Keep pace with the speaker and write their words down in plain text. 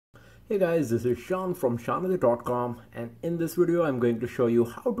Hey guys, this is Sean from SeanWithIt.com, and in this video I'm going to show you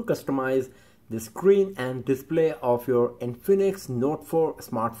how to customize the screen and display of your Infinix Note 4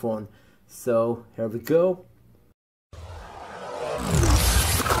 smartphone. So here we go.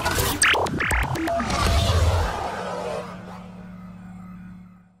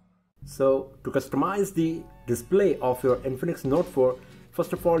 So to customize the display of your Infinix Note 4,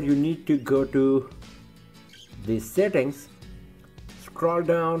 first of all you need to go to the settings, scroll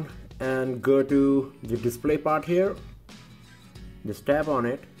down and go to the display part here. Just tap on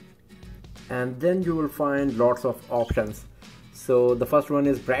it and then you will find lots of options. So the first one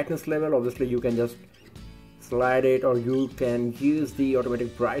is brightness level. Obviously you can just slide it or you can use the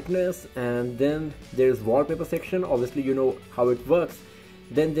automatic brightness, and then there is wallpaper section. Obviously you know how it works.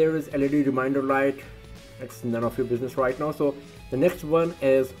 Then there is LED reminder light. It's none of your business right now. So the next one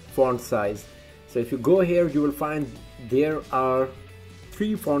is font size. So if you go here you will find there are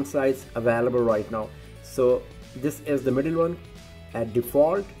 3 font size available right now. So this is the middle one. At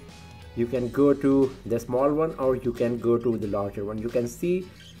default you can go to the small one or you can go to the larger one. You can see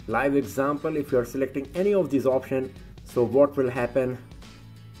live example if you are selecting any of these options. So what will happen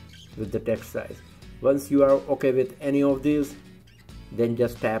with the text size? Once you are okay with any of these, then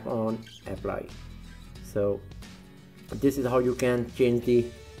just tap on apply. So this is how you can change the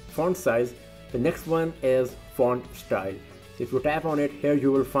font size. The next one is font style. So if you tap on it, here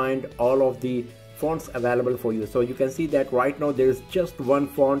you will find all of the fonts available for you. So you can see that right now there is just one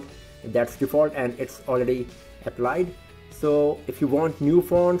font that's default and it's already applied. So if you want new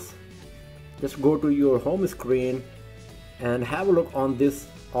fonts, just go to your home screen and have a look on this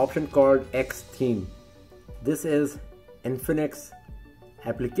option called X theme. This is Infinix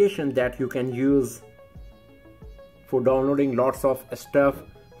application that you can use for downloading lots of stuff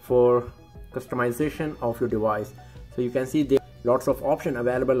for customization of your device. So you can see there are lots of options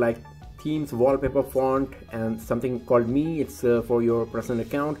available like themes, wallpaper, font, and something called Me. It's for your personal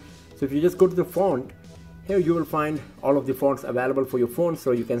account. So if you just go to the font, here you will find all of the fonts available for your phone.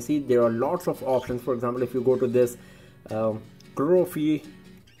 So you can see there are lots of options. For example, if you go to this Crofi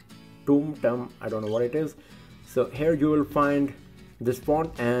Tum, I don't know what it is. So here you will find this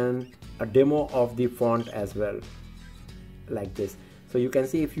font and a demo of the font as well, like this. So you can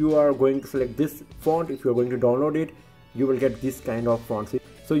see if you are going to select this font, if you are going to download it, you will get this kind of font.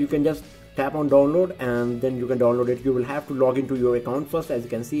 So you can just tap on download and then you can download it. You will have to log into your account first, as you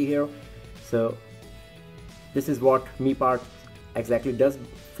can see here. So this is what Me part exactly does.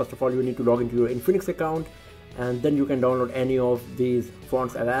 First of all, you need to log into your Infinix account and then you can download any of these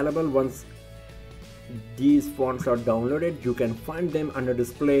fonts available. Once these fonts are downloaded, you can find them under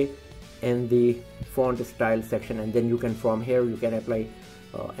display in the font style section, and then you can from here you can apply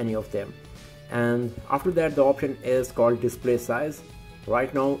any of them. And after that the option is called display size.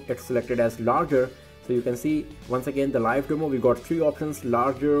 Right now it's selected as larger. So you can see once again the live demo, we got 3 options: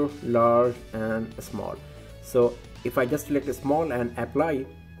 larger, large, and small. So if I just select a small and apply,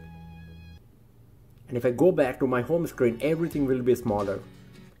 and if I go back to my home screen, everything will be smaller.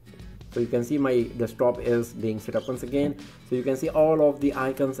 So you can see my desktop is being set up once again. So you can see all of the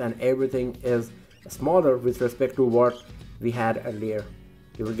icons and everything is smaller with respect to what we had earlier.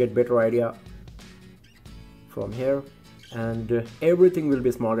 You will get better idea from here, and everything will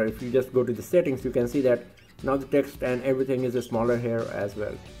be smaller. If you just go to the settings, you can see that now the text and everything is smaller here as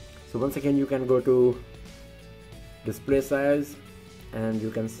well. So once again you can go to display size and you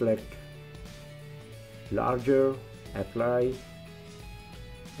can select larger, apply,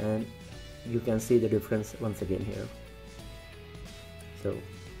 and you can see the difference once again here. So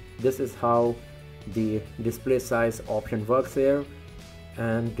this is how the display size option works here.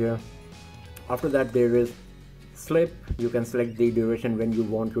 And after that there is sleep. You can select the duration when you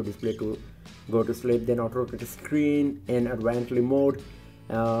want your display to go to sleep. Then auto rotate screen in advanced mode.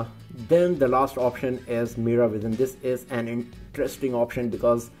 Then the last option is mirror vision. This is an interesting option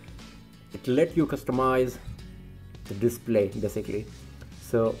because it lets you customize the display basically.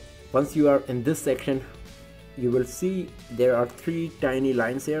 So once you are in this section, you will see there are 3 tiny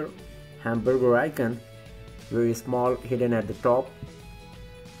lines here. Hamburger icon, very small, hidden at the top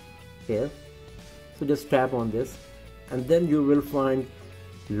here. So just tap on this and then you will find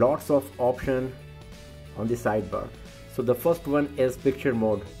lots of options on the sidebar. So the first one is picture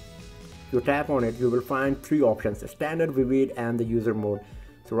mode. If you tap on it, you will find 3 options: standard, vivid, and the user mode.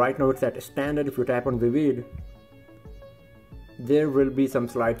 So right now it's at standard. If you tap on vivid, there will be some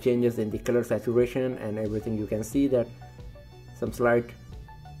slight changes in the color saturation and everything. You can see that some slight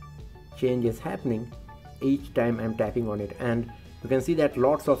change is happening each time I'm tapping on it, and you can see that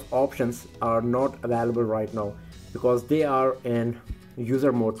lots of options are not available right now because they are in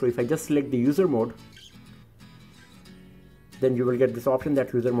user mode. So if I just select the user mode, then you will get this option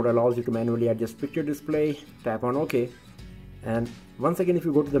that user mode allows you to manually adjust picture display. Tap on OK, and once again if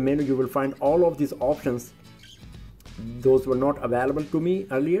you go to the menu, you will find all of these options. Those were not available to me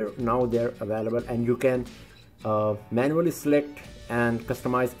earlier, now they're available, and you can manually select and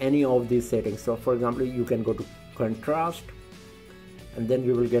customize any of these settings. So for example, you can go to contrast, and then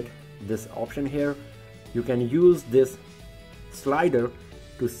you will get this option here. You can use this slider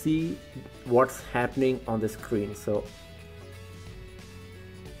to see what's happening on the screen. So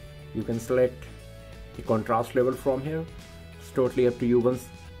you can select the contrast level from here. It's totally up to you. Once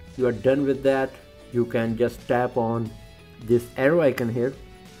you are done with that, you can just tap on this arrow icon here,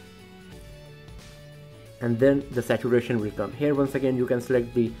 and then the saturation will come here. Once again, you can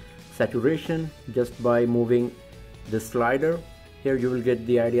select the saturation just by moving the slider. Here you will get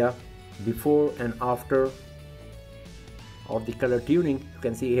the idea before and after of the color tuning. You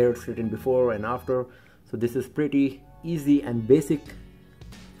can see here it's written before and after. So this is pretty easy and basic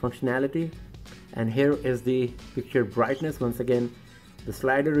functionality. And here is the picture brightness. Once again, the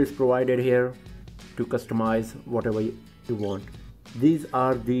slider is provided here to customize whatever you want. These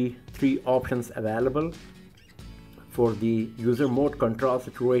are the three options available for the user mode: contrast,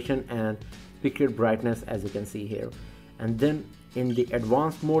 saturation, and picture brightness, as you can see here. And then in the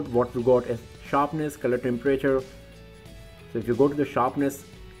advanced mode, what we got is sharpness, color temperature. So if you go to the sharpness,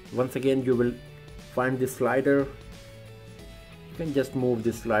 once again you will find this slider. You can just move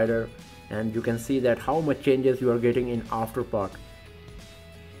this slider and you can see that how much changes you are getting in after part.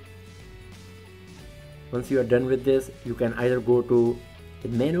 Once you are done with this, you can either go to the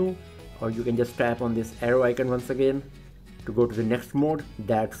menu, or you can just tap on this arrow icon once again to go to the next mode,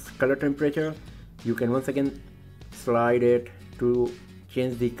 that's color temperature. You can once again slide it to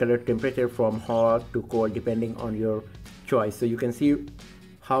change the color temperature from hot to cold depending on your choice. So you can see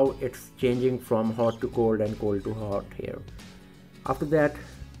how it's changing from hot to cold and cold to hot here. After that,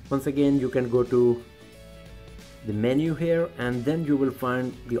 once again you can go to the menu here, and then you will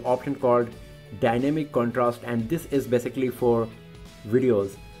find the option called dynamic contrast, and this is basically for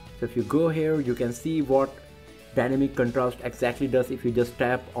videos. So if you go here, you can see what dynamic contrast exactly does if you just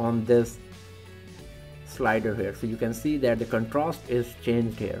tap on this slider here. So you can see that the contrast is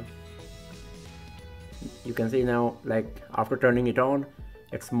changed here. You can see now, like after turning it on,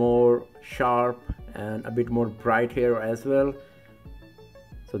 it's more sharp and a bit more bright here as well.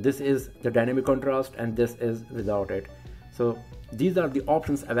 So this is the dynamic contrast and this is without it. So these are the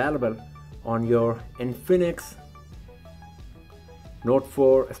options available on your Infinix Note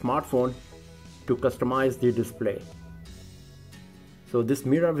 4 smartphone to customize the display. So this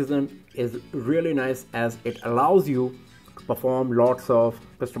mirror vision is really nice as it allows you to perform lots of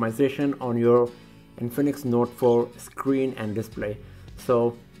customization on your Infinix Note 4 screen and display.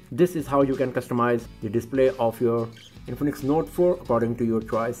 So this is how you can customize the display of your Infinix Note 4 according to your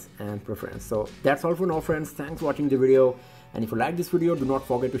choice and preference. So that's all for now, friends. Thanks for watching the video, and if you like this video, do not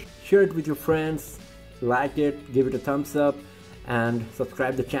forget to share it with your friends, like it, give it a thumbs up, and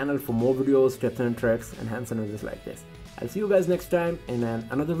subscribe the channel for more videos, tips and tricks, and hands-on videos like this. I'll see you guys next time in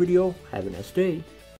another video. Have a nice day.